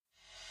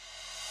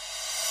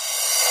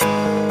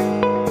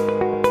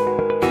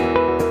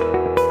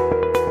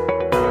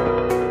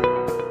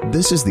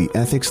This is the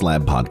Ethics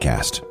Lab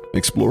podcast,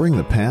 exploring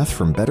the path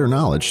from better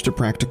knowledge to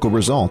practical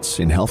results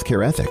in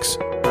healthcare ethics.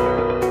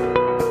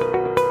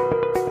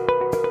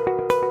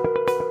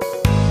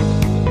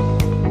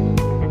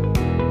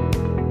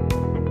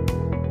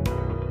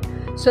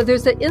 So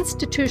there's an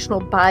institutional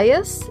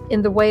bias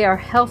in the way our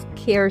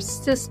healthcare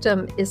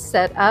system is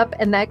set up,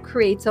 and that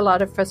creates a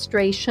lot of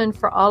frustration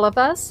for all of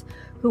us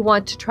who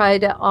want to try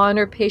to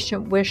honor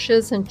patient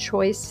wishes and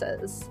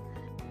choices.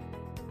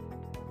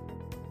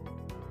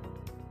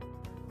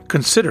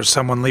 Consider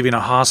someone leaving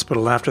a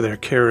hospital after their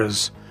care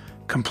is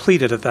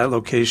completed at that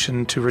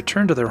location to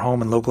return to their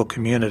home and local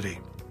community.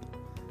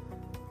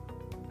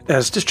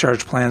 As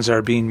discharge plans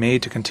are being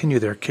made to continue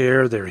their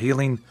care, their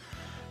healing,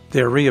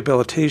 their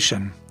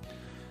rehabilitation,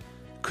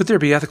 could there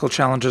be ethical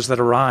challenges that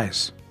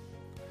arise?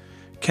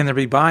 Can there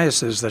be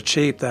biases that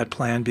shape that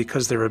plan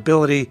because their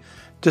ability,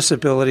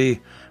 disability,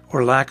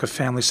 or lack of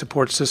family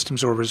support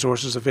systems or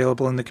resources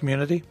available in the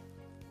community?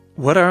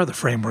 What are the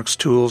frameworks,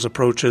 tools,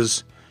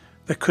 approaches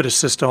that could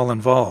assist all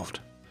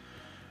involved?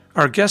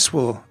 Our guests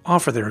will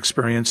offer their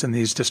experience in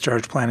these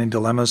discharge planning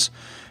dilemmas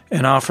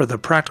and offer the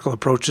practical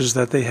approaches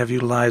that they have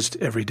utilized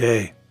every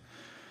day.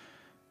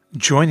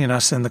 Joining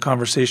us in the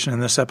conversation in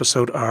this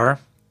episode are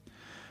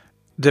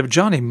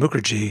Debjani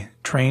Mukherjee,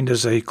 trained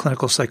as a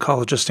clinical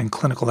psychologist and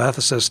clinical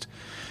ethicist,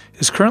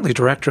 is currently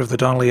director of the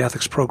Donnelley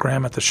Ethics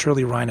Program at the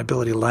Shirley Ryan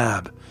Ability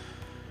Lab.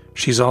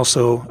 She's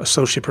also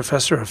associate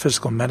professor of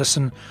physical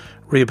medicine,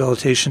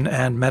 rehabilitation,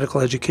 and medical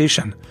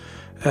education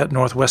at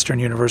Northwestern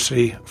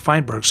University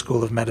Feinberg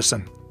School of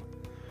Medicine.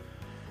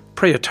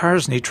 Preya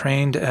Tarsney,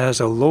 trained as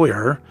a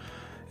lawyer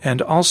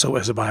and also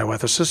as a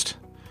bioethicist.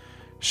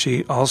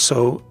 She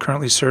also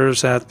currently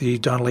serves at the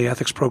Donnelley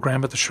Ethics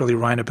Program at the Shirley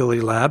Ryan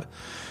Ability Lab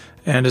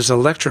and is a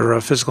lecturer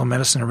of physical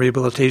medicine and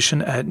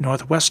rehabilitation at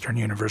Northwestern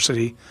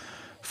University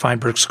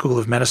Feinberg School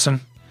of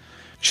Medicine.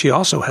 She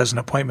also has an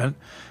appointment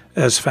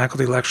as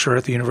faculty lecturer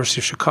at the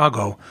University of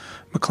Chicago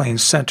MacLean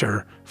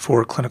Center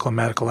for Clinical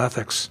Medical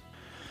Ethics.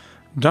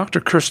 Dr.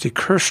 Kristi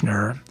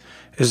Kirschner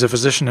is a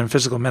physician in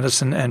physical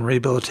medicine and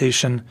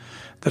rehabilitation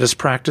that has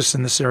practiced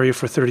in this area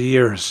for 30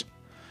 years.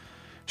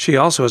 She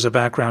also has a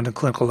background in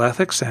clinical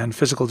ethics and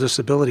physical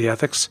disability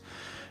ethics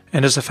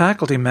and is a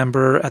faculty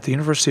member at the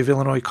University of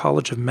Illinois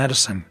College of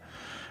Medicine,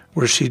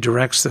 where she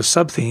directs the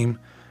sub-theme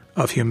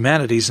of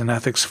Humanities and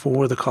Ethics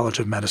for the College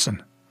of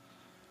Medicine.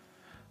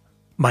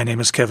 My name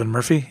is Kevin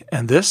Murphy,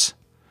 and this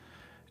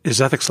is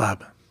Ethics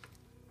Lab.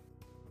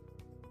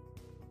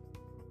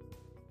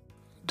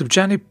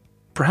 Debjani,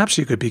 perhaps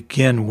you could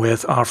begin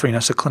with offering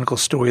us a clinical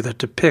story that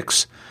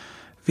depicts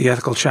the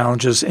ethical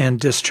challenges and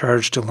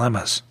discharge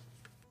dilemmas.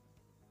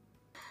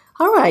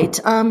 All right.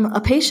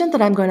 A patient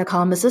that I'm going to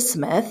call Mrs.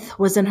 Smith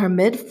was in her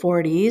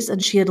mid-40s,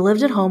 and she had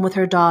lived at home with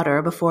her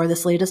daughter before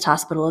this latest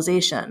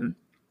hospitalization.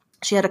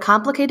 She had a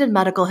complicated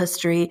medical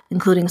history,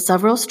 including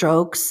several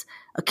strokes,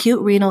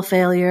 acute renal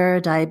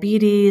failure,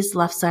 diabetes,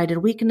 left-sided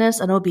weakness,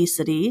 and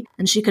obesity,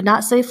 and she could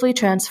not safely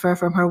transfer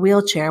from her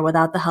wheelchair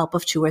without the help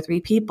of 2 or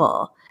 3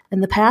 people. In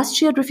the past,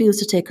 she had refused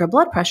to take her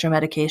blood pressure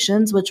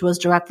medications, which was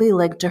directly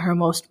linked to her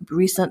most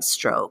recent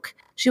stroke.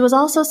 She was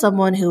also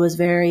someone who was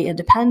very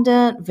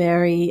independent,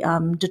 very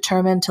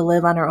determined to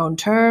live on her own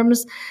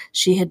terms.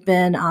 She had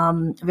been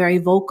very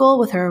vocal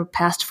with her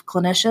past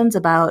clinicians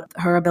about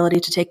her ability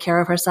to take care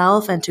of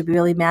herself and to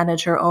really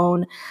manage her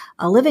own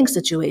living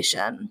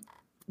situation.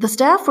 The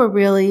staff were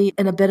really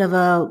in a bit of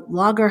a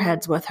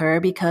loggerheads with her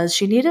because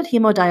she needed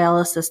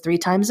hemodialysis 3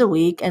 times a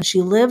week, and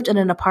she lived in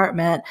an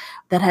apartment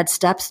that had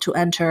steps to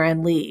enter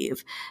and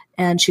leave,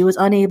 and she was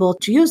unable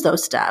to use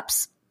those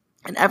steps.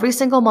 And every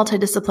single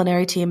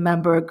multidisciplinary team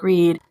member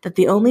agreed that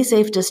the only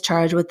safe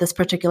discharge with this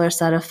particular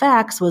set of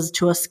facts was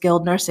to a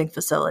skilled nursing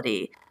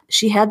facility.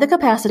 She had the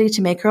capacity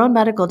to make her own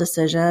medical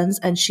decisions,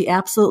 and she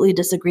absolutely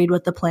disagreed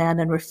with the plan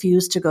and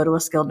refused to go to a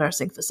skilled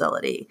nursing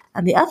facility.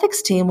 And the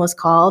ethics team was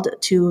called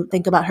to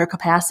think about her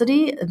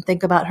capacity and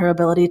think about her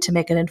ability to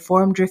make an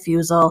informed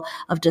refusal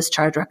of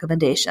discharge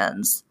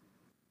recommendations.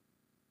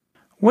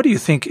 What do you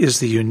think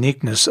is the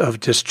uniqueness of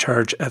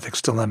discharge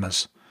ethics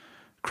dilemmas?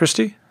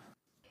 Kristi?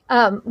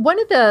 One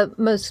of the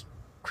most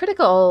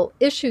critical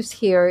issues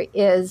here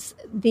is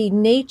the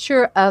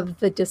nature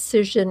of the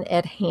decision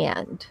at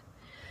hand.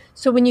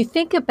 So when you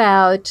think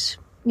about,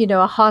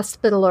 a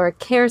hospital or a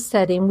care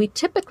setting, we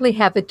typically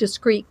have a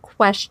discrete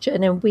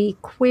question and we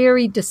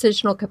query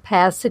decisional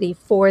capacity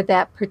for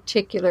that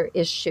particular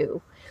issue.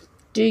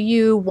 Do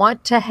you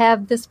want to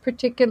have this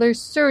particular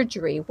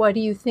surgery? What do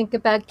you think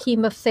about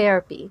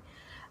chemotherapy?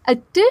 A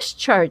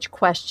discharge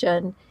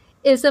question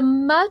is a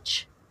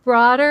much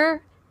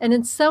broader and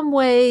in some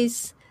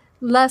ways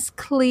less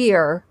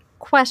clear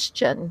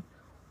question.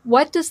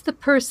 What does the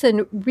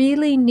person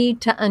really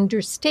need to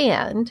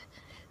understand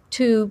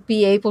to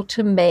be able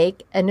to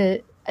make an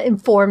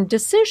informed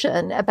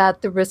decision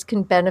about the risk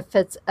and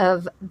benefits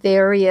of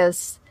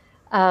various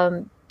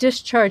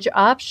discharge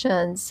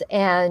options?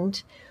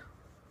 And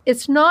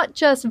it's not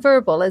just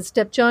verbal. As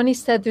Debjani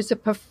said, there's a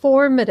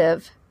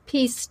performative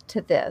piece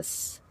to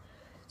this.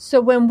 So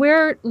when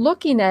we're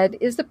looking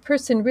at, is the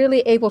person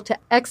really able to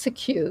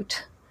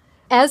execute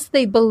as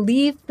they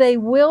believe they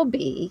will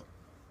be?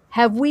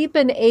 Have we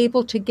been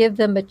able to give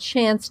them a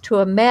chance to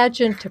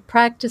imagine, to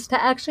practice,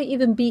 to actually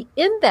even be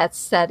in that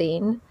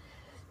setting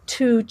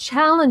to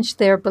challenge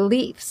their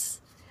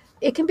beliefs?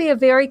 It can be a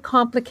very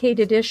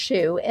complicated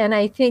issue, and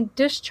I think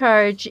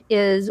discharge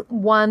is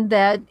one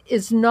that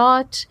is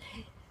not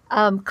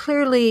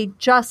clearly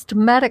just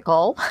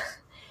medical.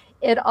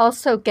 It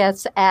also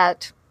gets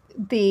at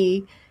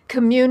the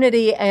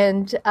community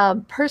and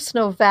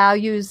personal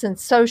values and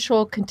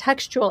social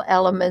contextual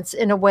elements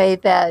in a way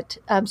that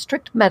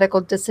strict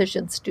medical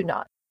decisions do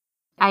not.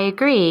 I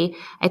agree.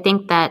 I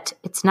think that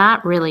it's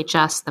not really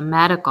just the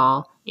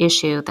medical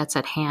issue that's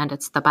at hand.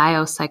 It's the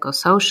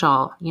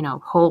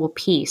biopsychosocial, whole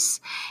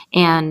piece.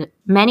 And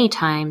many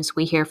times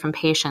we hear from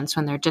patients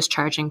when they're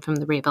discharging from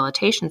the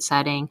rehabilitation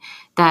setting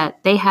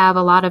that they have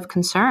a lot of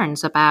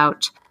concerns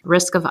about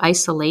risk of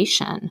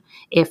isolation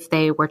if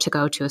they were to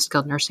go to a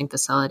skilled nursing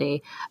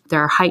facility.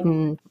 There are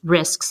heightened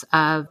risks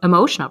of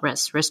emotional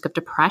risks, risk of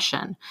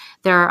depression.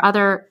 There are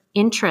other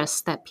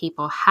interests that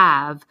people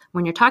have.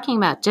 When you're talking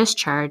about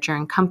discharge, you're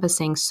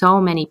encompassing so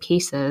many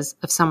pieces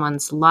of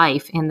someone's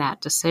life in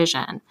that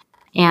decision.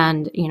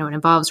 And, it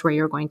involves where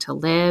you're going to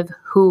live,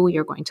 who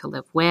you're going to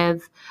live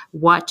with,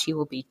 what you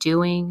will be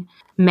doing.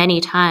 Many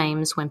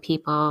times when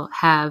people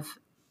have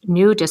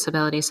new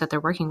disabilities that they're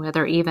working with,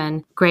 or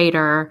even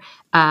greater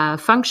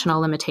functional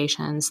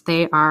limitations,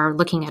 they are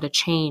looking at a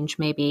change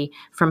maybe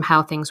from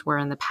how things were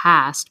in the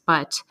past.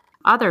 But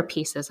other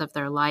pieces of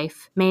their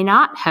life may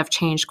not have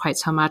changed quite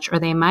so much, or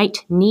they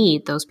might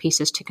need those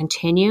pieces to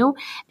continue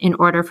in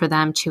order for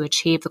them to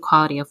achieve the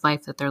quality of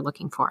life that they're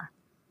looking for.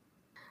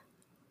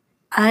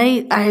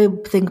 I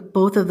think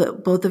both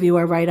of you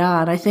are right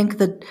on. I think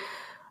that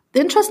the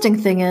interesting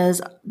thing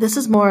is this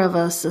is more of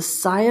a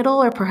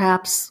societal or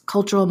perhaps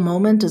cultural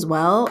moment as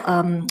well.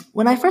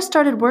 When I first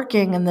started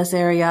working in this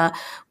area,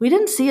 we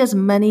didn't see as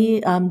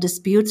many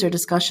disputes or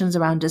discussions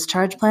around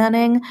discharge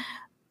planning.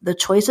 The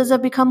choices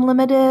have become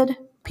limited.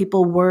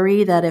 People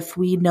worry that if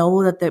we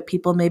know that the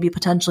people may be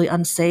potentially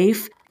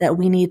unsafe, that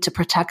we need to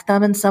protect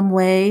them in some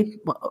way,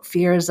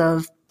 fears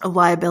of a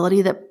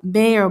liability that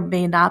may or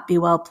may not be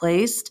well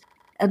placed.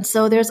 And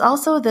so there's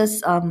also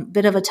this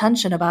bit of a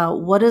tension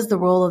about what is the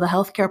role of the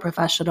healthcare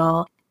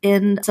professional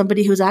in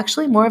somebody who's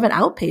actually more of an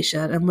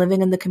outpatient and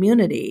living in the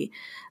community.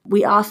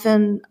 We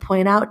often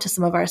point out to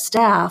some of our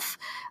staff,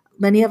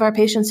 many of our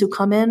patients who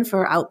come in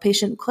for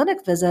outpatient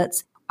clinic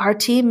visits, our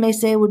team may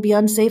say it would be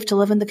unsafe to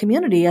live in the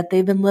community, yet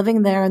they've been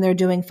living there and they're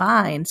doing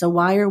fine. So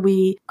why are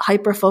we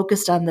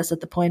hyper-focused on this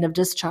at the point of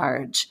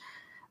discharge?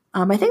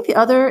 I think the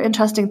other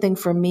interesting thing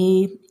for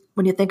me,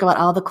 when you think about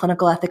all the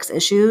clinical ethics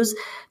issues,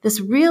 this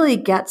really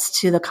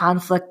gets to the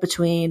conflict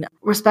between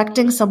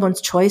respecting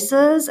someone's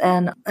choices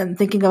and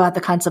thinking about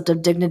the concept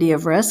of dignity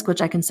of risk,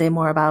 which I can say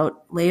more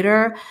about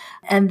later,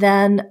 and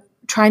then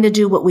trying to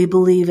do what we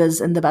believe is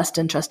in the best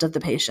interest of the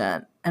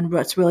patient and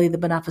what's really the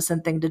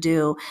beneficent thing to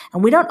do.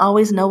 And we don't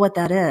always know what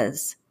that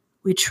is.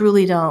 We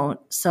truly don't.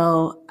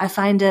 So I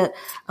find it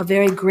a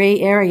very gray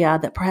area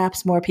that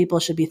perhaps more people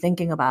should be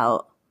thinking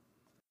about.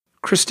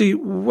 Kristi,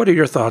 what are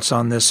your thoughts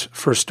on this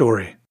first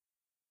story?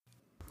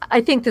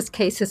 I think this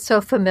case is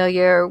so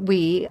familiar.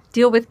 We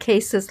deal with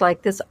cases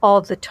like this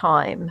all the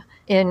time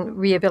in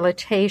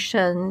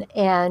rehabilitation,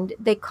 and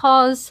they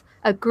cause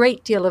a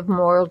great deal of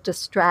moral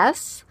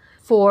distress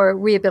for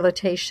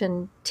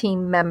rehabilitation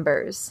team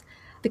members.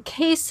 The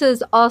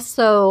cases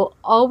also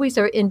always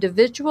are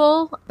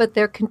individual, but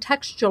they're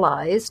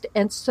contextualized,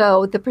 and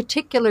so the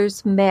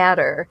particulars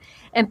matter.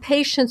 And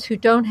patients who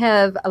don't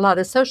have a lot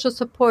of social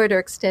support or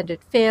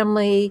extended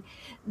family,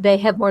 they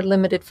have more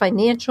limited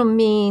financial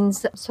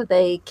means, so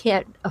they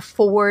can't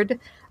afford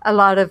a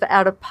lot of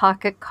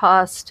out-of-pocket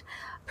cost,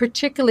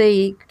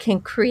 particularly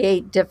can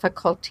create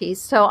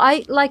difficulties. So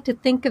I like to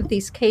think of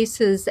these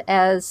cases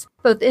as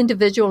both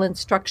individual and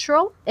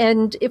structural.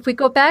 And if we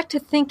go back to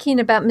thinking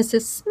about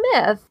Mrs.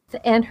 Smith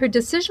and her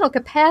decisional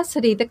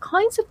capacity, the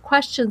kinds of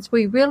questions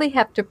we really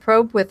have to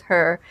probe with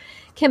her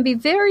can be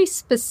very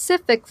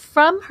specific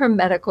from her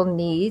medical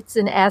needs,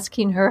 and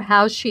asking her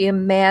how she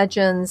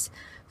imagines,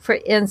 for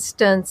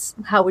instance,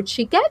 how would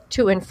she get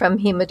to and from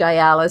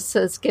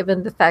hemodialysis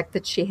given the fact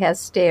that she has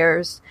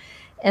stairs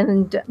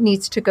and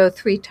needs to go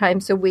 3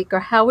 times a week?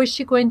 Or how is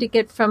she going to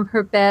get from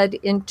her bed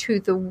into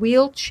the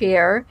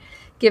wheelchair,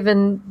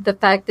 given the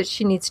fact that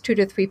she needs 2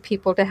 to 3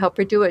 people to help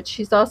her do it?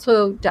 She's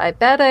also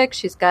diabetic.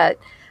 She's got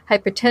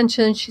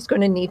hypertension. She's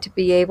going to need to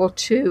be able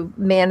to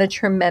manage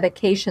her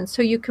medication.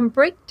 So you can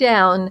break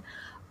down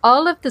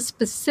all of the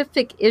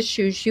specific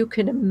issues you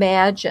can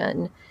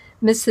imagine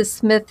Mrs.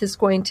 Smith is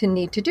going to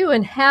need to do,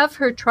 and have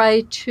her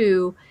try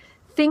to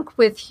think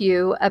with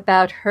you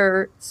about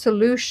her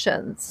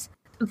solutions.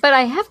 But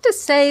I have to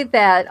say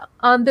that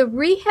on the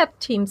rehab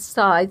team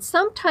side,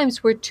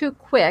 sometimes we're too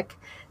quick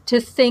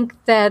to think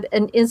that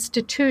an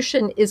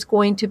institution is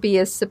going to be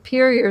a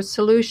superior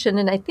solution.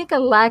 And I think a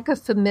lack of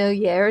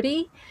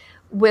familiarity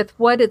with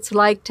what it's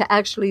like to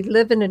actually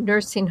live in a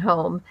nursing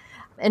home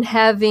and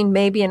having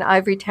maybe an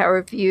ivory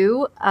tower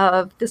view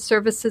of the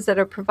services that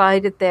are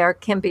provided there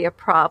can be a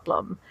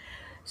problem.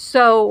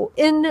 So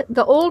in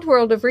the old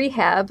world of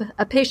rehab,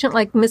 a patient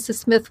like Mrs.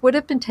 Smith would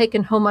have been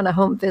taken home on a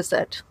home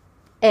visit,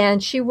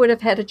 and she would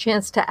have had a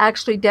chance to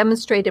actually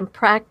demonstrate and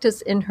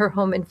practice in her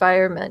home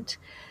environment.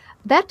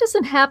 That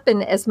doesn't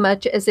happen as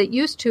much as it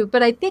used to,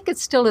 but I think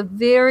it's still a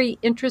very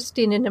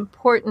interesting and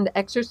important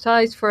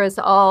exercise for us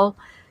all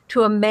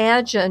to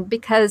imagine,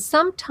 because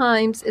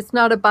sometimes it's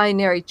not a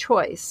binary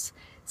choice.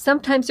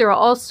 Sometimes there are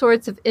all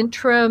sorts of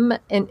interim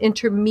and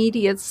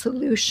intermediate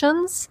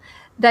solutions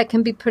that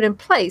can be put in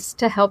place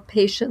to help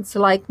patients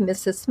like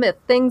Mrs. Smith.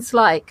 Things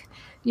like,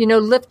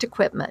 lift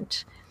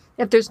equipment.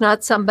 If there's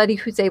not somebody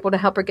who's able to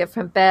help her get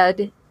from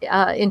bed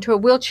into a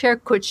wheelchair,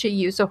 could she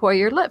use a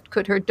Hoyer lift?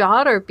 Could her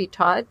daughter be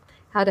taught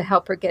how to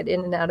help her get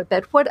in and out of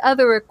bed? What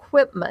other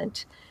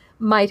equipment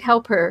might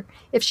help her?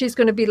 If she's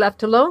going to be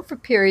left alone for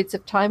periods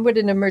of time, would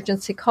an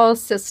emergency call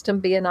system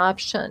be an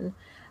option?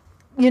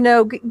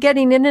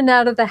 Getting in and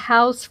out of the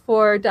house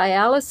for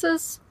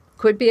dialysis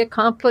could be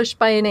accomplished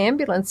by an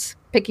ambulance,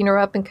 picking her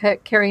up and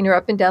carrying her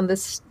up and down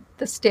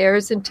the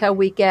stairs until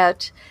we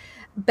get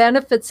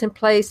benefits in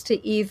place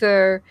to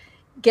either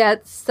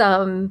get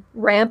some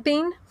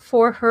ramping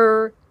for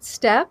her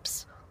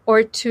steps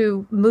or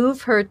to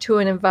move her to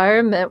an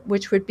environment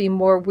which would be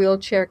more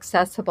wheelchair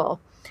accessible.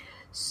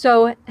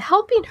 So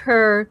helping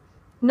her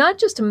not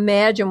just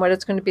imagine what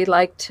it's going to be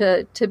like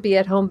to be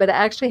at home, but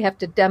actually have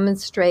to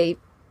demonstrate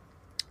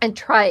and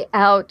try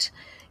out,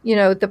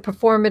 the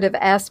performative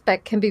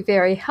aspect can be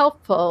very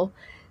helpful.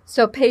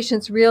 So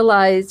patients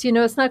realize,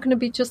 it's not going to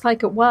be just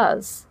like it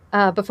was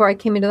before I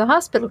came into the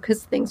hospital,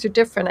 because things are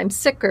different. I'm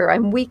sicker,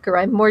 I'm weaker,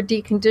 I'm more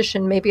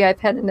deconditioned. Maybe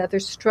I've had another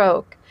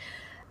stroke.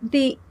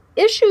 The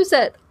issues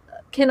that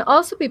can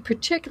also be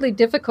particularly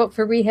difficult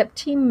for rehab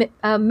team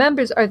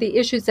members are the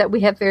issues that we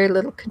have very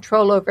little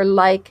control over,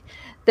 like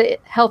the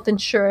health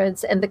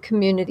insurance and the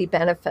community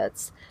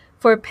benefits.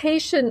 For a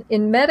patient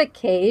in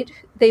Medicaid,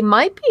 they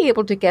might be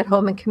able to get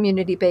home and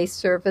community-based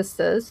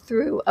services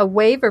through a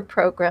waiver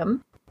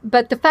program.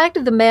 But the fact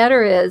of the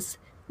matter is,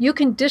 you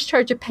can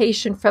discharge a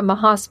patient from a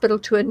hospital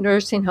to a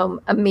nursing home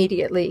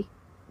immediately,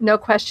 no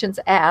questions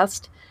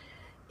asked.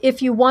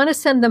 If you want to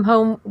send them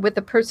home with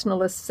a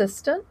personal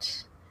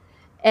assistant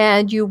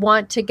and you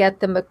want to get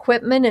them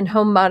equipment and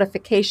home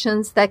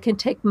modifications, that can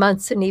take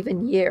months and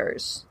even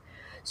years.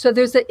 So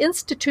there's an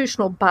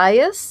institutional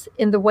bias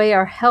in the way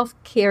our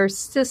healthcare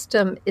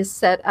system is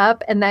set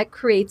up, and that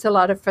creates a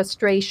lot of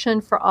frustration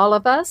for all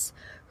of us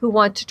who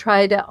want to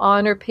try to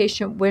honor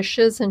patient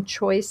wishes and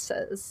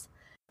choices.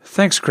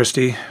 Thanks,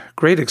 Kristi.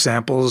 Great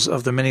examples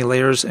of the many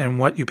layers and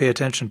what you pay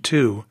attention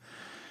to,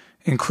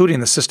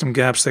 including the system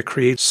gaps that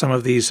create some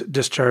of these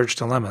discharge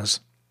dilemmas.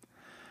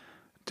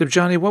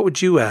 Debjani, what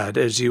would you add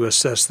as you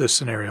assess this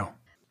scenario?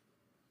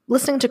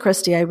 Listening to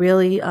Kristi, I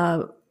really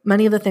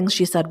many of the things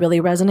she said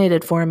really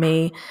resonated for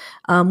me.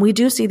 We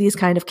do see these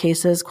kind of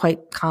cases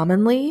quite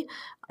commonly.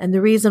 And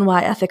the reason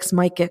why ethics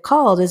might get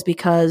called is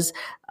because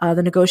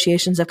the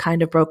negotiations have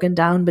kind of broken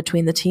down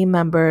between the team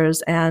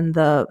members and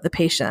the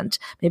patient.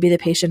 Maybe the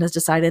patient has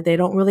decided they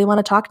don't really want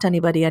to talk to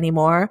anybody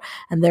anymore,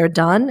 and they're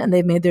done, and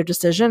they've made their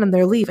decision, and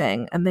they're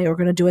leaving, and they are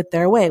going to do it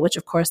their way, which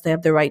of course they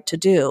have the right to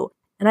do.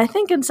 And I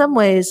think in some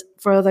ways,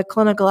 for the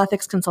clinical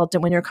ethics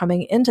consultant, when you're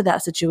coming into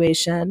that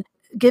situation,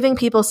 giving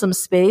people some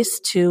space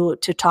to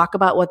talk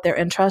about what their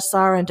interests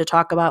are and to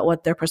talk about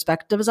what their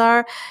perspectives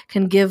are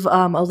can give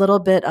a little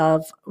bit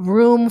of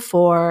room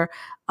for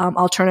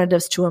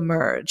alternatives to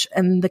emerge.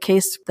 And the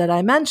case that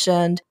I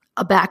mentioned,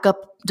 a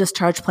backup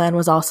discharge plan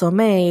was also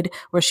made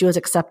where she was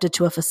accepted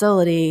to a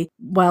facility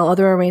while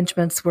other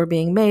arrangements were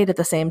being made at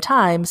the same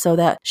time so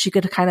that she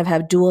could kind of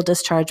have dual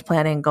discharge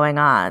planning going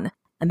on.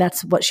 And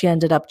that's what she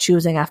ended up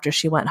choosing after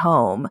she went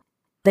home.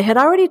 They had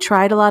already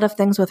tried a lot of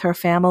things with her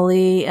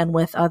family and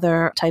with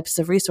other types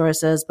of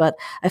resources, but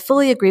I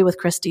fully agree with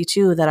Kristi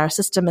too that our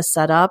system is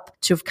set up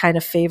to kind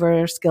of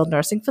favor skilled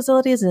nursing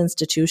facilities and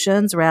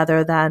institutions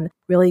rather than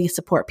really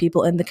support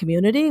people in the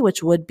community,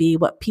 which would be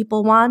what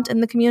people want in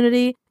the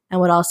community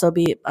and would also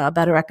be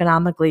better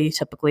economically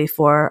typically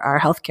for our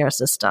healthcare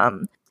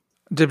system.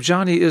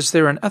 Debjani, is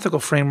there an ethical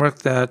framework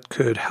that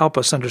could help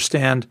us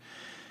understand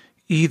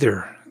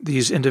either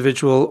these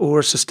individual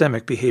or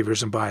systemic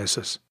behaviors and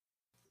biases?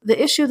 The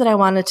issue that I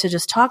wanted to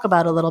just talk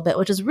about a little bit,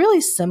 which is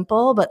really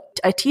simple, but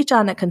I teach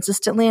on it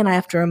consistently and I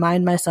have to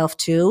remind myself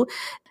too,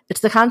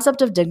 it's the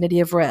concept of dignity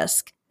of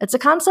risk. It's a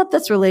concept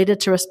that's related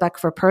to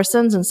respect for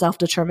persons and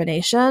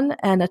self-determination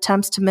and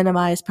attempts to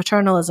minimize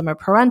paternalism or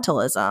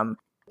parentalism.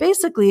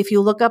 Basically, if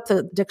you look up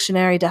the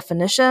dictionary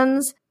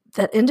definitions,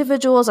 that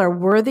individuals are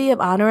worthy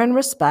of honor and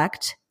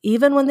respect,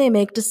 even when they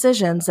make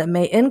decisions that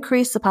may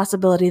increase the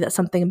possibility that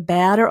something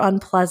bad or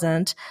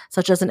unpleasant,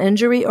 such as an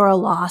injury or a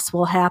loss,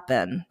 will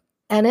happen.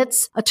 And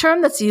it's a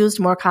term that's used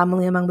more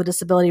commonly among the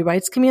disability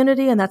rights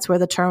community, and that's where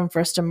the term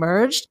first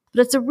emerged.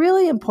 But it's a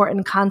really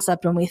important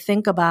concept when we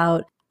think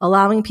about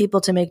allowing people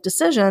to make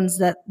decisions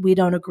that we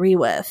don't agree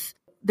with.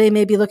 they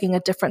may be looking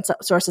at different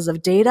sources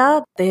of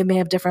data. They may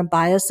have different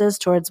biases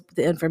towards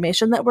the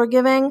information that we're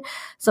giving.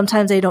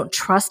 Sometimes they don't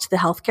trust the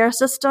healthcare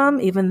system,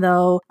 even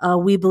though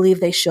we believe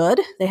they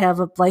should. They have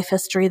a life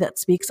history that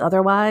speaks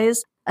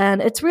otherwise.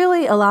 And it's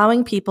really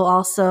allowing people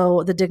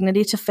also the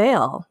dignity to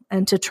fail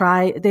and to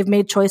try. They've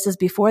made choices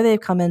before they've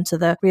come into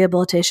the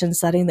rehabilitation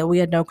setting that we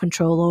had no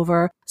control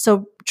over.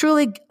 So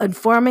truly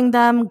informing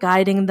them,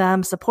 guiding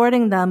them,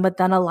 supporting them, but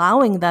then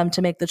allowing them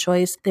to make the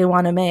choice they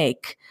want to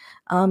make.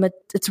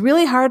 It's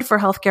really hard for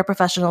healthcare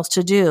professionals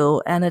to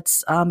do, and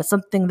it's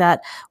something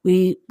that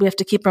we have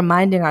to keep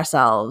reminding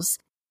ourselves.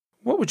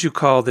 What would you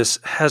call this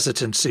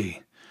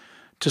hesitancy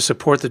to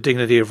support the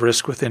dignity of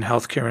risk within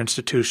healthcare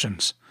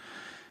institutions?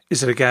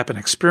 Is it a gap in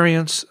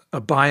experience,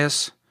 a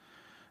bias?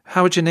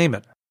 How would you name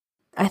it?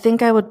 I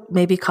think I would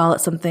maybe call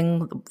it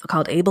something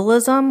called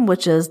ableism,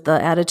 which is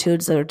the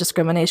attitudes or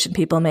discrimination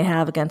people may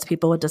have against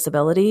people with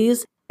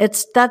disabilities.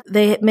 It's that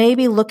they may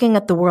be looking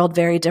at the world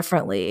very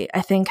differently.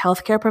 I think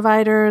healthcare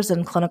providers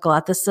and clinical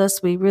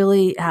ethicists, we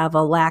really have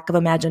a lack of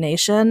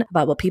imagination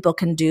about what people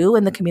can do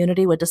in the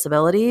community with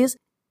disabilities.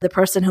 The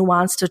person who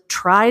wants to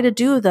try to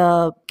do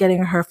the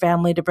getting her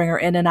family to bring her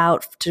in and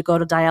out to go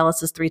to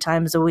dialysis 3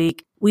 times a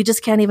week, we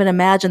just can't even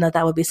imagine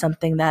that would be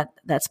something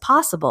that's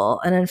possible.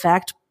 And in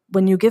fact,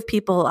 when you give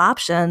people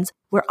options,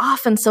 we're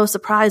often so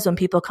surprised when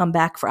people come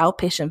back for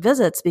outpatient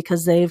visits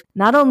because they've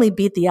not only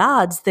beat the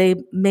odds, they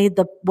made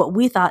what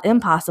we thought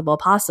impossible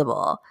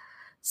possible.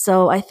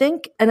 So I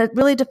think, and it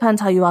really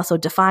depends how you also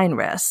define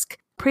risk.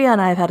 Preya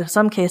and I have had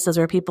some cases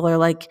where people are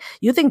like,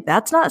 you think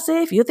that's not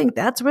safe? You think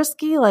that's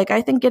risky? Like,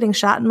 I think getting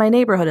shot in my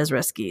neighborhood is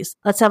risky.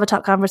 Let's have a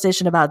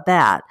conversation about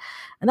that.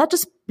 And that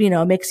just,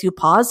 makes you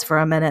pause for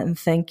a minute and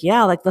think,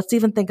 let's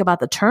even think about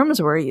the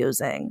terms we're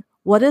using.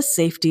 What is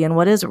safety and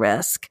what is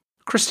risk?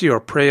 Kristi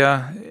or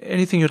Preya,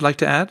 anything you'd like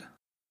to add?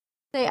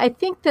 I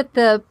think that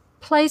the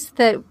place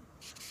that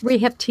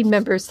rehab team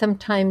members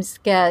sometimes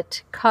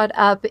get caught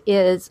up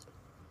is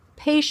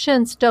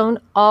patients don't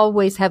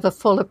always have a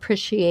full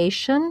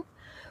appreciation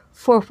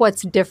for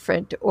what's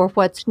different or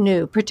what's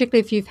new, particularly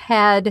if you've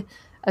had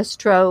a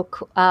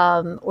stroke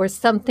or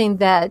something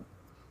that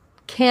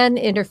can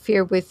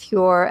interfere with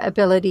your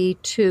ability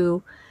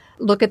to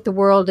look at the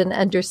world and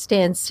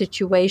understand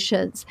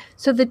situations.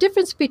 So the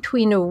difference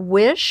between a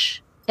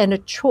wish and a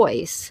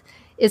choice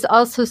is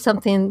also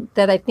something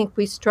that I think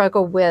we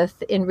struggle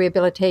with in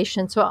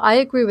rehabilitation. So I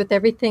agree with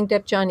everything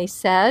Debjani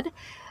said,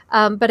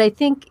 but I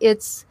think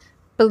it's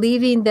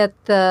believing that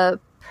the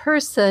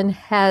person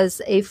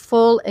has a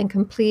full and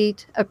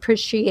complete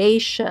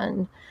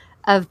appreciation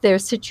of their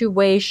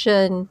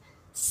situation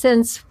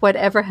since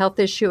whatever health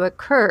issue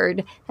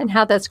occurred and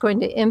how that's going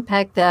to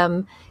impact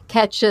them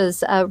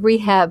catches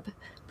rehab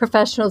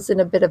professionals in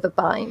a bit of a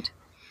bind.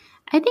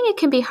 I think it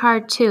can be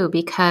hard too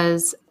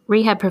because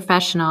rehab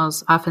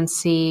professionals often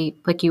see,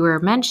 like you were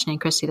mentioning,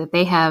 Kristi, that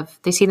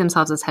they see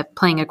themselves as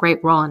playing a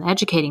great role in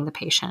educating the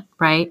patient,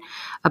 right?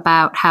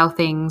 About how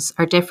things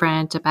are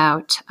different,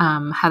 about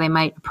how they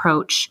might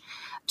approach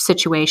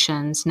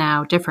situations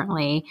now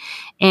differently.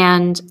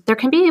 And there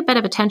can be a bit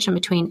of a tension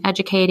between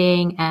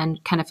educating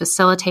and kind of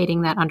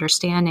facilitating that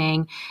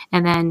understanding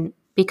and then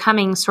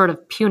becoming sort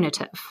of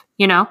punitive,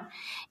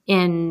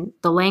 in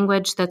the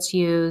language that's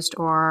used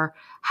or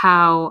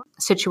how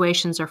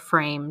situations are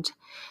framed.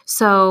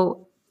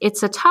 So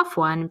it's a tough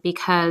one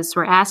because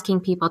we're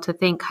asking people to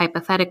think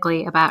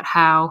hypothetically about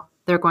how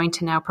they're going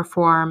to now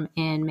perform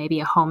in maybe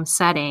a home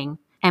setting.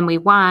 And we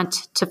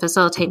want to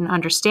facilitate an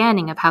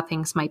understanding of how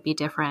things might be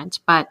different,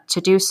 but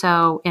to do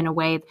so in a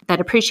way that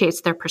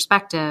appreciates their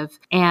perspective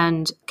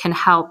and can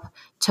help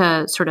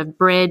to sort of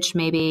bridge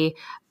maybe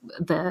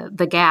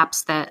the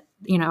gaps that,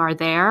 are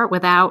there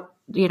without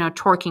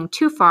torquing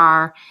too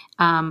far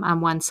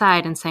on one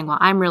side and saying, well,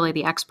 I'm really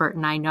the expert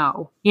and I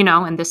know,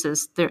 and this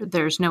is,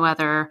 there's no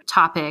other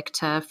topic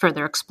to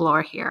further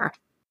explore here.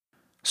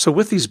 So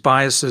with these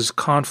biases,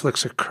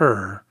 conflicts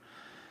occur.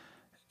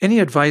 Any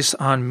advice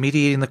on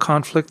mediating the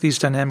conflict these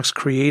dynamics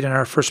create in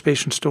our first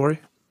patient story?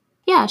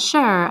 Yeah,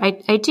 sure.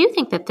 I do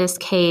think that this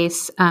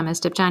case, as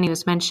Debjani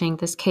was mentioning,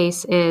 this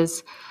case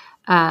is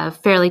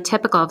fairly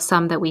typical of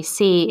some that we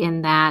see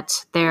in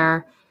that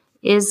there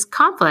is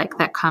conflict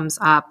that comes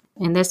up.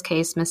 In this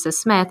case, Mrs.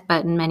 Smith,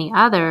 but in many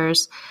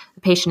others,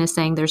 the patient is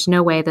saying there's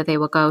no way that they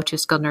will go to a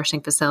skilled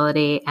nursing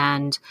facility.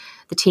 And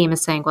the team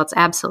is saying, well, it's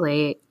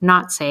absolutely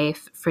not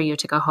safe for you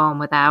to go home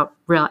without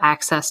real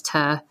access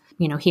to,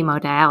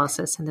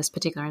 hemodialysis in this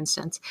particular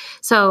instance.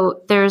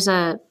 So there's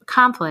a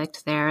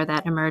conflict there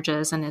that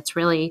emerges, and it's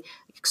really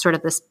sort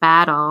of this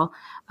battle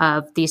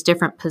of these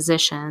different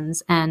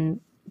positions. And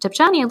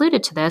Debjani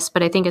alluded to this,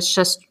 but I think it's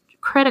just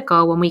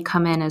critical when we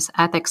come in as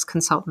ethics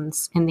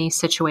consultants in these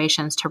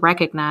situations to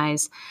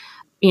recognize,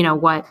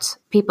 what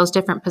people's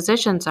different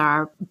positions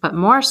are, but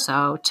more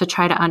so to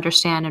try to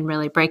understand and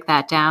really break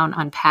that down,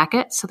 unpack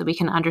it so that we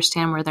can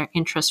understand where their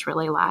interests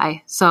really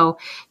lie. So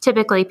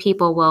typically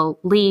people will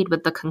lead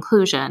with the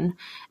conclusion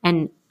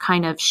and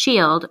kind of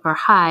shield or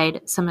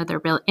hide some of their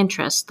real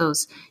interests,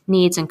 those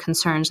needs and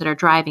concerns that are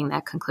driving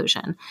that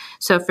conclusion.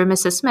 So for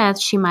Mrs. Smith,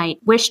 she might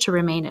wish to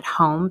remain at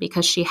home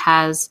because she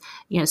has,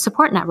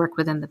 support network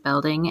within the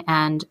building,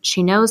 and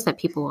she knows that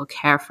people will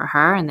care for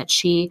her and that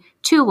she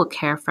too will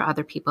care for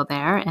other people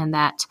there, and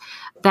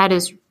that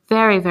is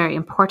very, very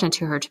important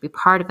to her to be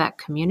part of that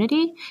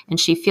community. And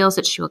she feels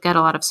that she will get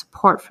a lot of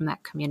support from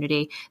that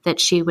community that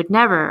she would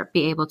never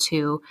be able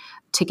to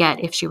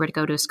get if she were to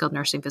go to a skilled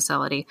nursing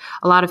facility.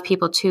 A lot of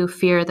people too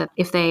fear that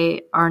if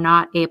they are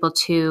not able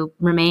to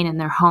remain in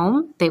their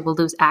home, they will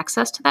lose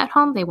access to that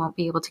home. They won't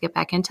be able to get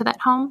back into that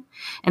home,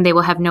 and they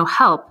will have no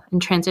help in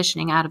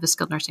transitioning out of a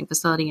skilled nursing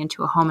facility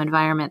into a home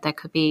environment that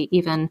could be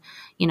even,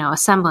 a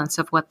semblance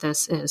of what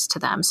this is to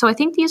them. So I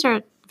think these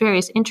are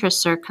various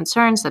interests or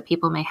concerns that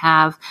people may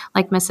have,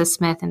 like Mrs.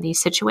 Smith, in these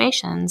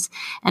situations.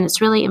 And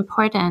it's really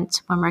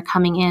important when we're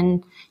coming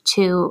in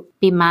to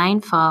be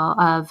mindful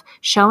of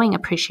showing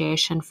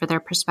appreciation for their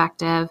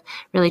perspective,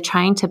 really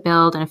trying to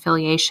build an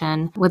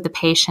affiliation with the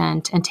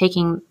patient and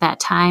taking that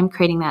time,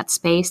 creating that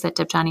space that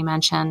Debjani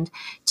mentioned,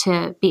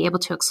 to be able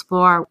to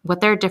explore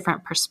what their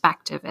different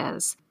perspective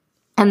is.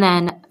 And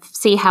then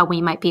see how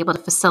we might be able to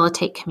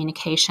facilitate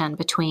communication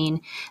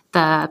between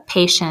the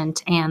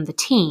patient and the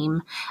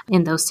team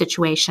in those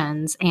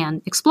situations,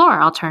 and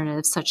explore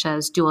alternatives such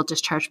as dual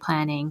discharge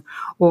planning,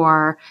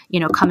 or,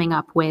 coming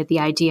up with the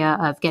idea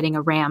of getting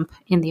a ramp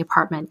in the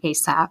apartment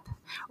ASAP,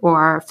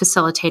 or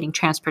facilitating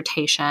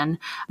transportation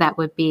that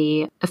would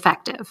be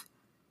effective.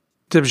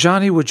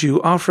 Debjani, would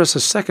you offer us a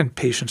second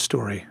patient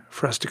story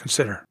for us to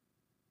consider?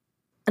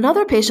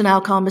 Another patient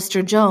I'll call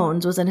Mr.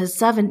 Jones was in his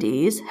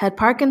 70s, had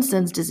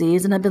Parkinson's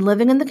disease, and had been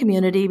living in the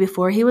community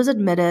before he was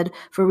admitted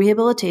for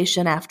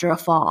rehabilitation after a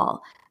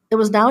fall. It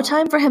was now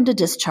time for him to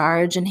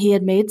discharge, and he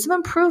had made some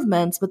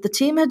improvements, but the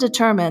team had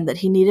determined that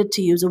he needed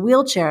to use a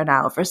wheelchair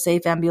now for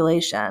safe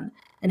ambulation,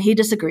 and he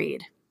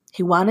disagreed.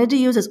 He wanted to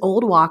use his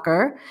old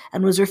walker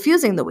and was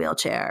refusing the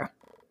wheelchair.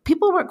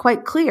 People weren't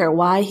quite clear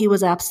why he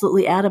was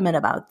absolutely adamant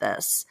about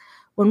this.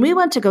 When we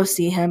went to go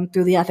see him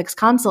through the ethics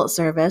consult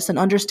service and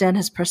understand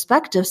his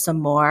perspective some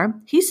more,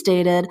 he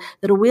stated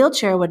that a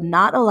wheelchair would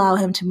not allow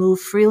him to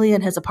move freely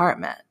in his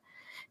apartment.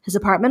 His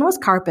apartment was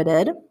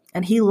carpeted,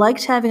 and he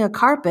liked having a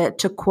carpet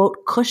to,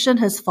 quote, cushion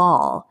his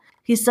fall.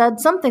 He said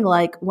something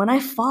like, "When I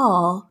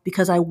fall,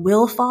 because I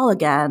will fall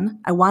again,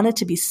 I want it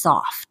to be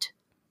soft."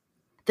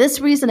 This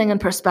reasoning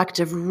and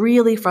perspective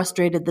really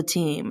frustrated the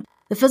team.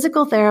 The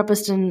physical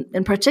therapist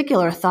in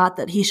particular thought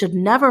that he should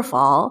never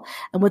fall,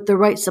 and with the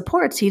right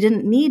supports, he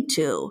didn't need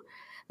to.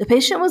 The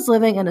patient was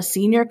living in a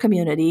senior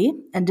community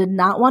and did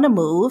not want to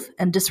move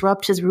and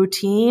disrupt his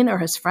routine or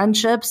his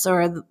friendships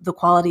or the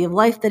quality of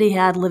life that he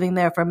had living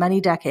there for many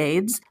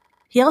decades.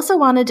 He also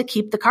wanted to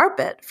keep the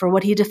carpet for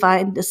what he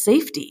defined as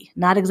safety,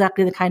 not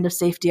exactly the kind of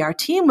safety our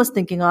team was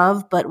thinking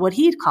of, but what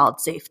he'd called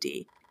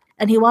safety.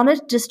 And he wanted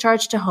to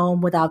discharge to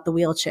home without the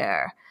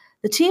wheelchair.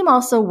 The team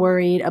also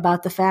worried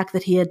about the fact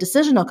that he had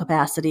decisional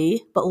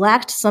capacity, but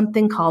lacked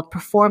something called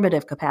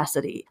performative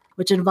capacity,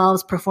 which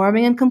involves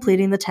performing and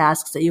completing the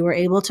tasks that you were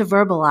able to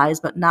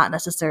verbalize but not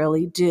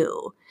necessarily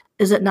do.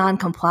 Is it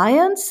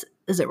noncompliance?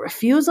 Is it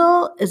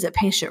refusal? Is it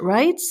patient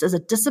rights? Is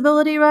it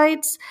disability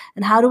rights?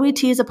 And how do we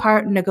tease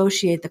apart and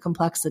negotiate the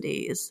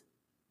complexities?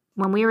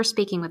 When we were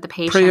speaking with the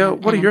patient,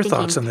 Preya, what are your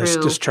thoughts on this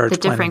discharge the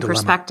planning different dilemma?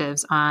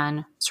 perspectives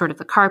on sort of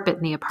the carpet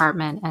in the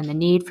apartment and the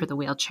need for the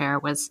wheelchair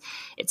was,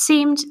 it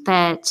seemed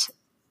that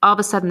all of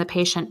a sudden the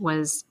patient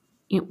was,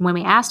 when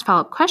we asked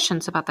follow-up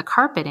questions about the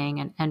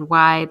carpeting and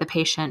why the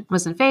patient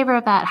was in favor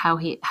of that, how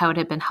it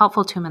had been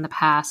helpful to him in the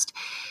past,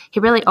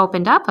 he really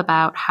opened up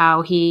about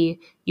how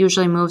he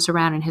usually moves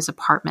around in his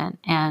apartment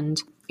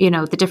and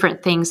the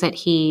different things that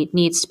he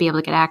needs to be able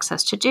to get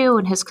access to do,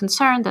 and his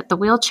concern that the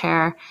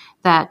wheelchair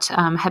that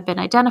had been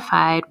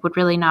identified would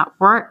really not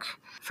work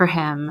for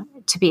him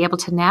to be able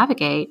to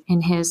navigate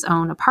in his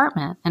own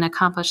apartment and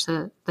accomplish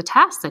the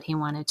tasks that he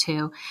wanted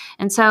to.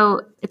 And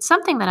so it's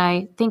something that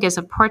I think is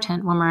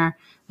important when we're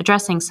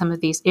addressing some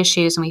of these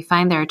issues and we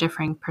find there are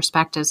differing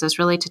perspectives, is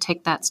really to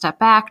take that step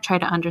back, try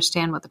to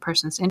understand what the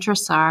person's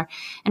interests are,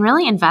 and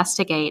really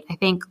investigate. I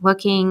think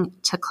looking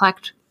to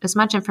collect as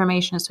much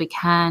information as we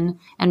can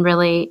and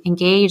really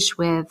engage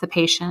with the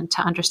patient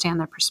to understand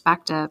their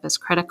perspective is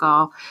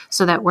critical,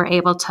 so that we're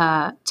able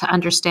to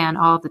understand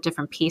all of the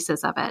different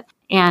pieces of it.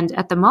 And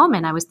at the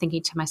moment, I was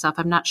thinking to myself,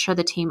 I'm not sure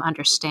the team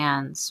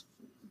understands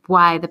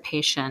why the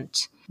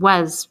patient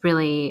was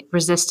really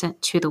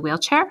resistant to the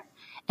wheelchair,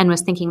 and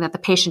was thinking that the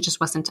patient just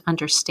wasn't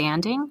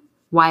understanding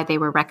why they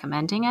were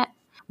recommending it,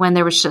 when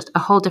there was just a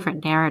whole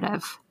different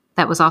narrative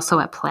that was also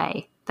at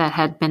play that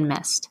had been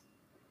missed.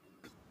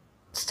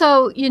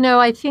 So,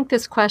 I think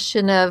this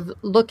question of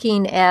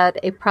looking at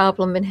a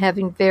problem and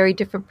having very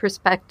different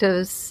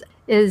perspectives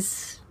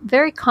is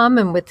very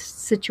common with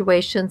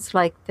situations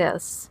like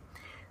this.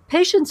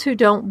 Patients who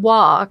don't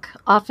walk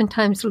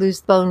oftentimes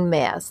lose bone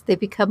mass. They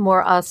become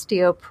more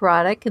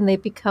osteoporotic, and they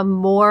become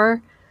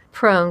more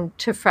prone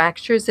to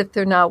fractures if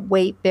they're not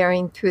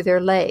weight-bearing through their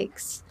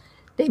legs.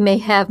 They may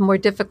have more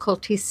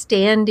difficulty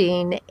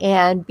standing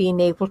and being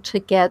able to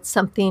get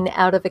something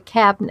out of a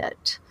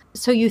cabinet.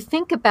 So you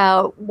think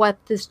about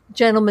what this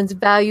gentleman's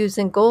values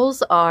and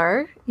goals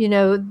are,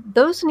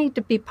 those need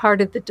to be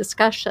part of the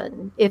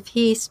discussion. If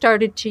he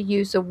started to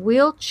use a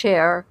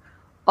wheelchair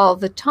all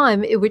the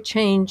time, it would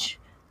change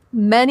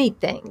many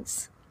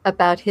things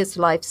about his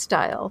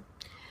lifestyle.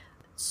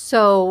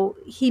 So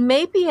he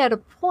may be at a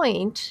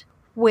point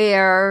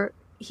where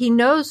he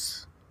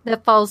knows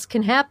that falls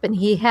can happen.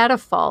 He had a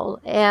fall,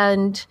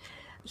 and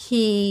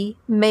he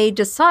may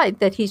decide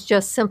that he's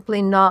just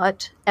simply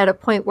not at a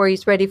point where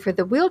he's ready for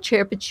the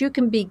wheelchair, but you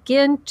can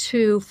begin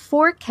to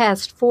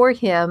forecast for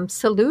him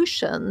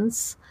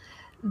solutions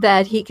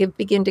that he could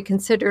begin to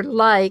consider,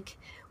 like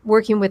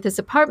working with his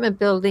apartment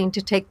building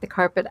to take the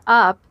carpet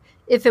up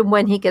if and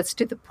when he gets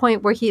to the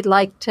point where he'd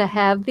like to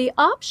have the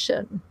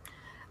option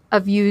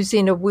of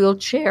using a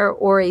wheelchair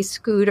or a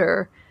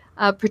scooter,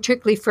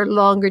 particularly for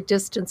longer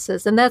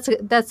distances. And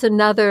that's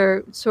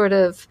another sort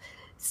of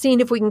seeing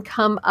if we can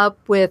come up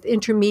with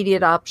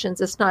intermediate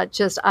options. It's not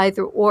just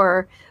either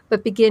or,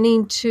 but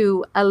beginning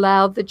to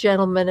allow the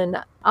gentleman an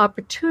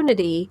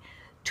opportunity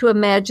to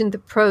imagine the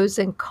pros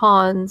and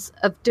cons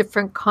of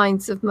different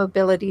kinds of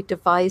mobility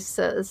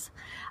devices.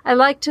 I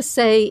like to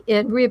say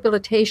in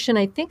rehabilitation,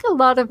 I think a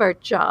lot of our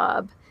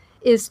job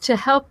is to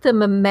help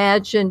them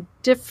imagine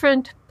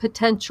different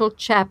potential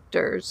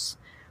chapters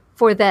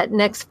for that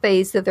next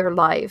phase of their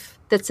life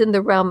that's in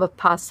the realm of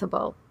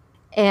possible.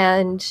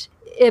 And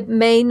it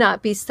may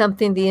not be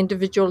something the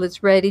individual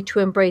is ready to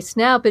embrace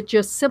now, but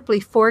just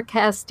simply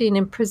forecasting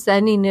and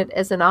presenting it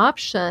as an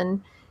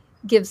option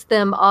gives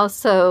them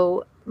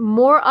also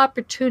more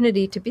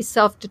opportunity to be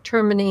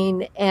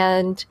self-determining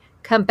and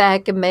come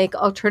back and make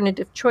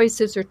alternative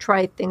choices or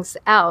try things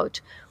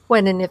out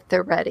when and if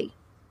they're ready.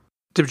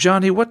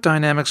 Debjani, what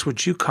dynamics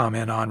would you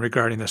comment on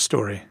regarding this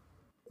story?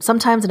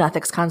 Sometimes in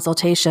ethics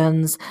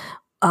consultations,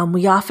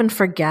 we often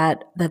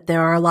forget that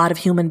there are a lot of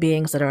human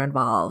beings that are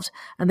involved.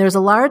 And there's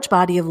a large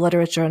body of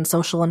literature in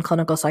social and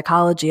clinical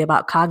psychology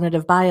about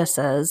cognitive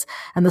biases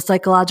and the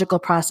psychological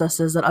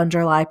processes that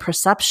underlie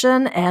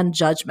perception and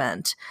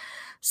judgment.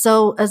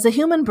 So as the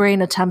human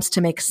brain attempts to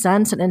make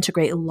sense and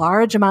integrate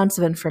large amounts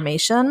of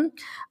information,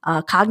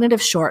 cognitive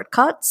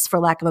shortcuts, for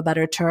lack of a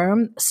better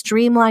term,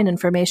 streamline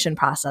information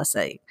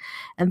processing.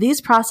 And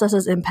these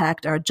processes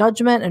impact our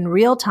judgment in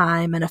real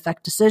time and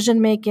affect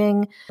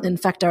decision-making,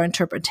 affect our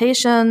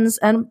interpretations,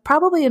 and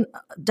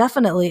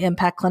definitely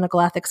impact clinical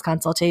ethics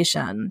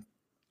consultation.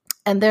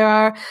 And there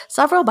are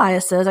several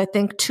biases. I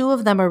think two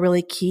of them are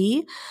really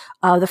key.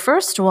 The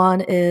first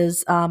one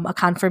is a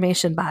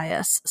confirmation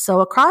bias.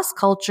 So across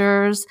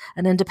cultures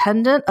and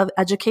independent of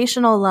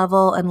educational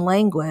level and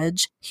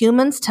language,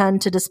 humans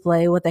tend to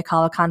display what they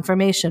call a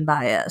confirmation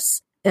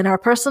bias. In our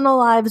personal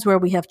lives where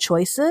we have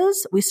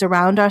choices, we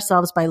surround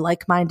ourselves by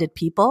like-minded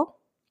people.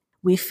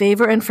 We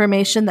favor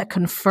information that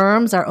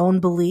confirms our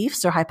own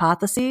beliefs or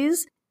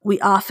hypotheses.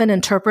 We often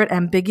interpret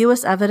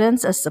ambiguous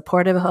evidence as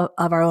supportive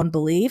of our own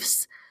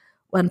beliefs.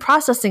 When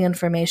processing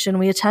information,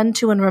 we attend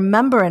to and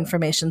remember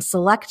information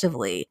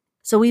selectively.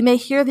 So we may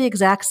hear the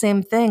exact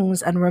same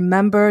things and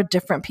remember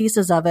different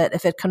pieces of it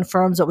if it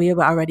confirms what we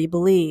already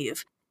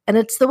believe. And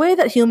it's the way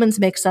that humans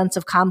make sense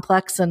of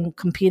complex and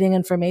competing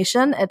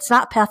information. It's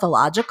not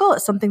pathological.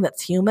 It's something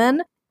that's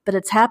human, but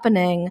it's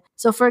happening.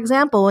 So for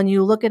example, when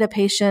you look at a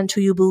patient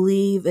who you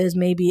believe is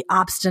maybe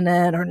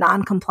obstinate or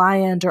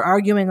non-compliant or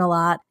arguing a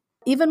lot,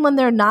 even when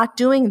they're not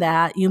doing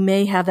that, you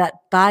may have that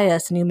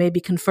bias and you may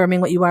be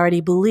confirming what you already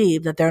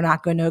believe, that they're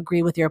not going to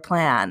agree with your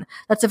plan.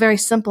 That's a very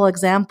simple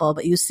example,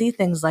 but you see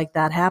things like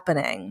that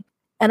happening.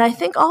 And I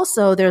think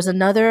also there's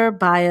another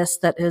bias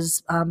that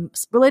is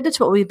related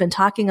to what we've been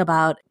talking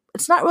about.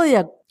 It's not really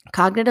a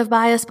cognitive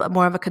bias, but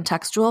more of a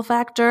contextual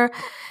factor.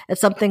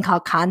 It's something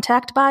called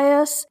contact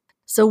bias.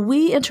 So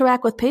we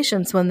interact with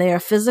patients when they are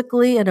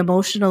physically and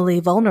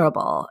emotionally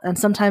vulnerable, and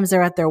sometimes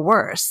they're at their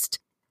worst.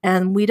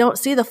 And we don't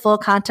see the full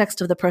context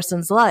of the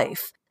person's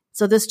life.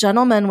 So this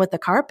gentleman with the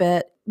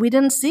carpet, we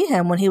didn't see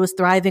him when he was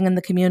thriving in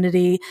the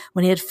community,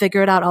 when he had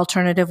figured out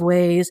alternative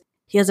ways.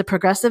 He has a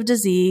progressive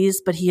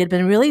disease, but he had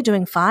been really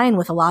doing fine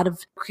with a lot of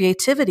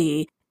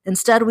creativity.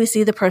 Instead, we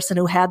see the person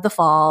who had the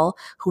fall,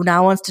 who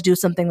now wants to do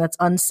something that's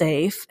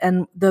unsafe.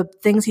 And the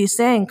things he's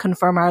saying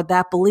confirm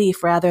that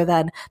belief rather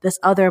than this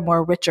other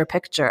more richer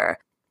picture.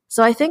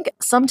 So I think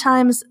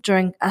sometimes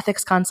during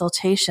ethics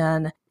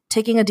consultation,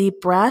 taking a deep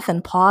breath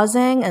and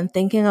pausing and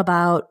thinking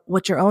about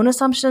what your own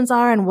assumptions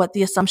are and what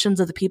the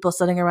assumptions of the people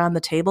sitting around the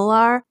table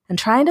are, and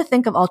trying to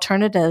think of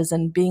alternatives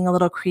and being a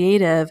little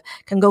creative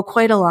can go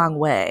quite a long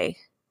way.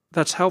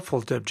 That's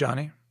helpful,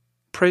 Debjani.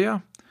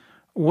 Preya,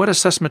 what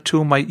assessment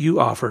tool might you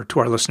offer to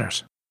our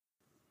listeners?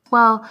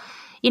 Well,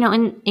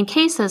 in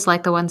cases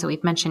like the ones that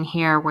we've mentioned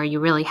here, where you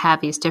really have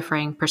these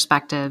differing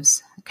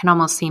perspectives, it can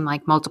almost seem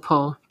like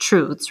multiple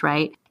truths,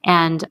 right?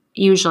 And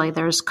usually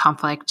there's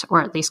conflict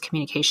or at least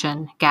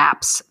communication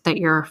gaps that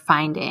you're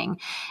finding.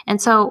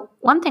 And so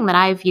one thing that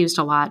I've used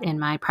a lot in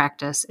my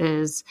practice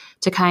is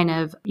to kind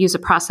of use a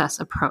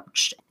process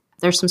approach.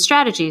 there's some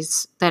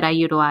strategies that I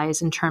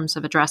utilize in terms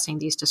of addressing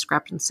these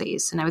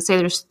discrepancies. And I would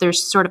say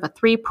there's sort of a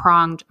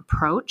three-pronged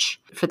approach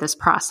for this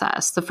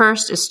process. The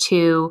first is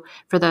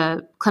for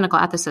the clinical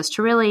ethicist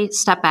to really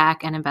step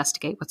back and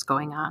investigate what's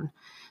going on.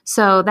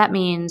 So that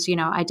means,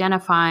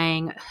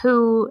 identifying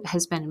who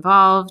has been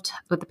involved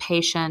with the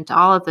patient,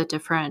 all of the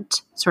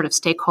different sort of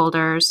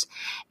stakeholders,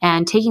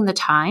 and taking the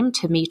time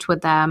to meet with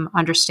them,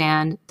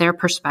 understand their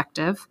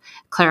perspective,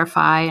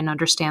 clarify and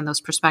understand those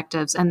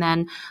perspectives, and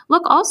then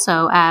look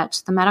also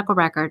at the medical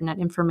record and at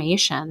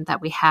information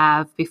that we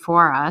have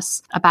before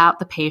us about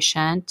the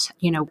patient,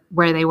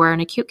 where they were in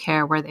acute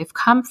care, where they've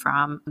come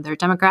from, their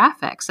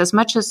demographics, as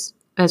much as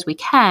we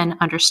can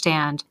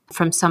understand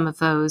from some of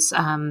those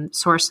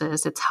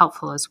sources. It's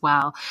helpful as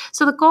well.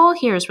 So the goal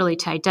here is really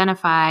to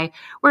identify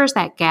where's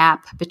that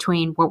gap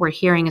between what we're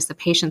hearing as the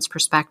patient's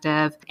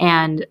perspective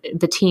and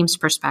the team's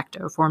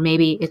perspective, or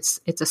maybe it's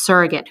a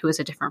surrogate who has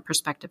a different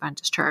perspective on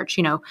discharge,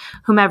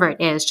 whomever it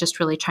is, just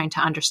really trying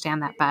to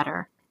understand that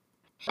better.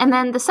 And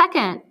then the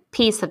second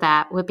piece of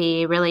that would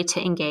be really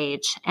to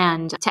engage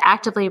and to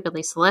actively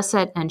really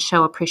solicit and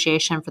show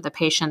appreciation for the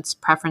patient's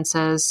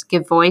preferences,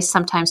 give voice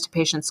sometimes to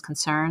patients'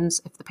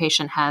 concerns. If the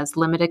patient has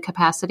limited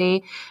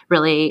capacity,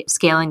 really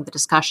scaling the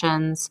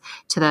discussions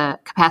to the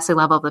capacity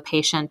level of the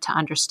patient to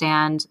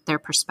understand their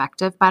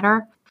perspective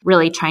better,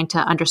 really trying to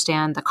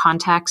understand the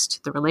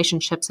context, the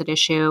relationships at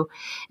issue,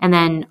 and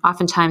then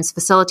oftentimes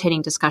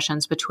facilitating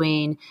discussions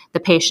between the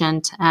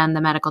patient and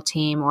the medical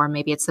team, or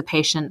maybe it's the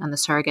patient and the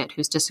surrogate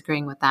who's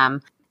disagreeing with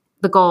them.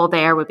 The goal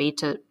there would be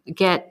to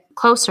get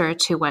closer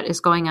to what is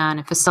going on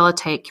and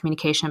facilitate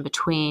communication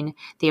between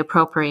the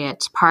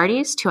appropriate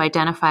parties to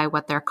identify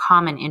what their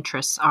common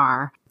interests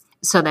are,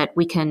 so that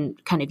we can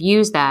kind of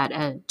use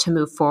that to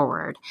move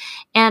forward.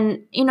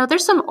 And,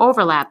 there's some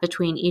overlap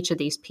between each of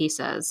these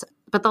pieces.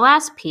 But the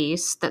last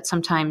piece that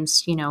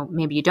sometimes,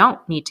 maybe you don't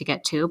need to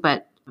get to,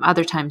 but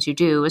other times you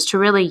do, is to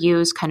really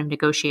use kind of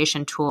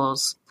negotiation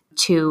tools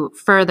to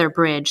further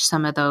bridge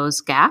some of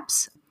those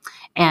gaps.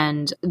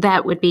 And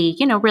that would be,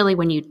 really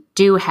when you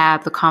do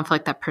have the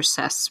conflict that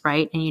persists,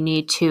 right? And you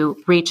need to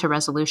reach a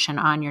resolution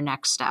on your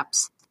next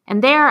steps.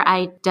 And there,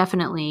 I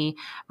definitely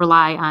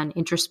rely on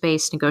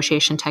interest-based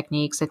negotiation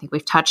techniques. I think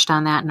we've touched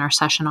on that in our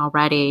session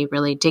already,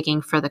 really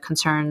digging for the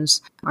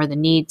concerns or the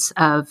needs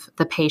of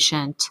the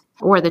patient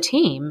or the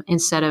team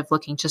instead of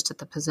looking just at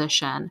the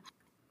position.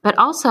 But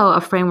also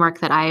a framework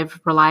that I've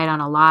relied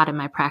on a lot in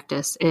my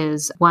practice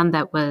is one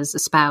that was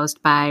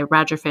espoused by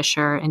Roger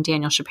Fisher and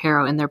Daniel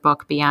Shapiro in their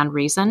book, Beyond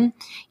Reason,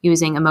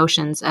 using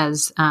emotions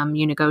as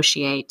you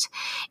negotiate.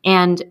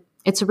 And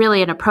it's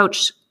really an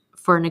approach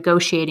for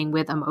negotiating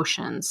with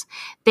emotions.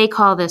 They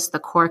call this the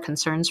core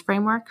concerns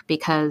framework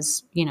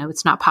because,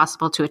 it's not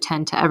possible to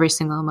attend to every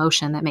single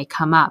emotion that may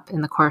come up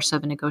in the course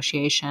of a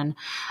negotiation.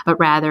 But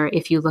rather,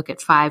 if you look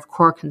at 5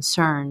 core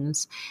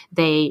concerns,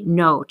 they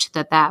note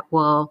that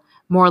will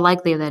more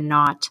likely than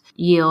not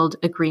yield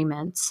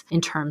agreements in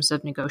terms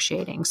of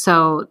negotiating.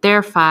 So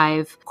their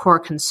 5 core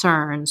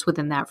concerns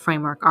within that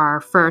framework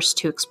are: first,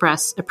 to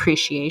express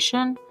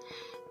appreciation;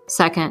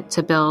 second,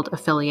 to build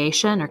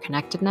affiliation or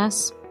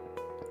connectedness;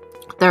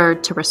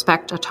 third, to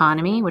respect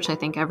autonomy, which I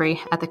think every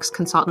ethics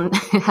consultant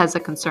has a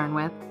concern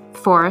with;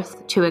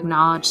 fourth, to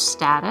acknowledge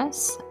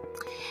status;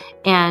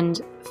 and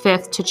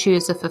fifth, to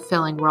choose a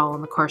fulfilling role in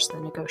the course of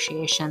the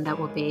negotiation that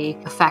will be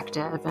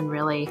effective and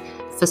really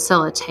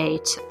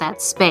facilitate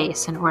that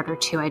space in order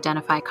to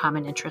identify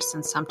common interests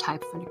in some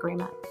type of an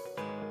agreement.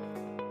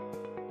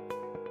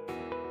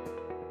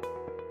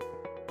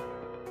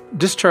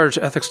 Discharge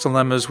ethics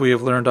dilemmas, we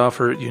have learned,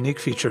 offer unique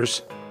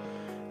features.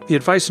 The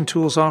advice and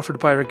tools offered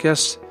by our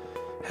guests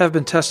have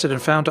been tested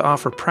and found to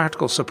offer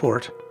practical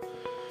support.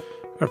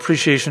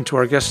 Appreciation to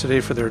our guests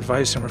today for their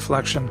advice and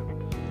reflection.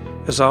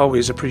 As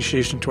always,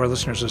 appreciation to our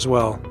listeners as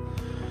well.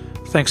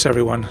 Thanks,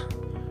 everyone.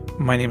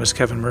 My name is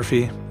Kevin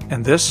Murphy,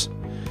 and this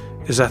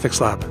is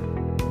Ethics Lab.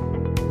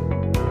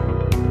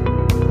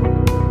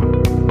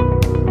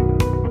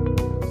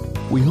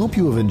 We hope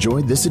you have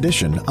enjoyed this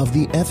edition of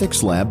the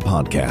Ethics Lab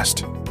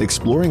podcast,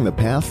 exploring the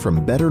path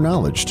from better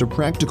knowledge to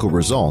practical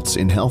results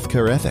in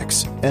healthcare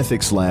ethics.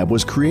 Ethics Lab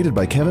was created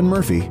by Kevin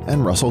Murphy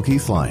and Russell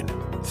Keithline.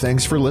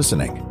 Thanks for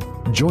listening.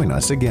 Join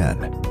us again.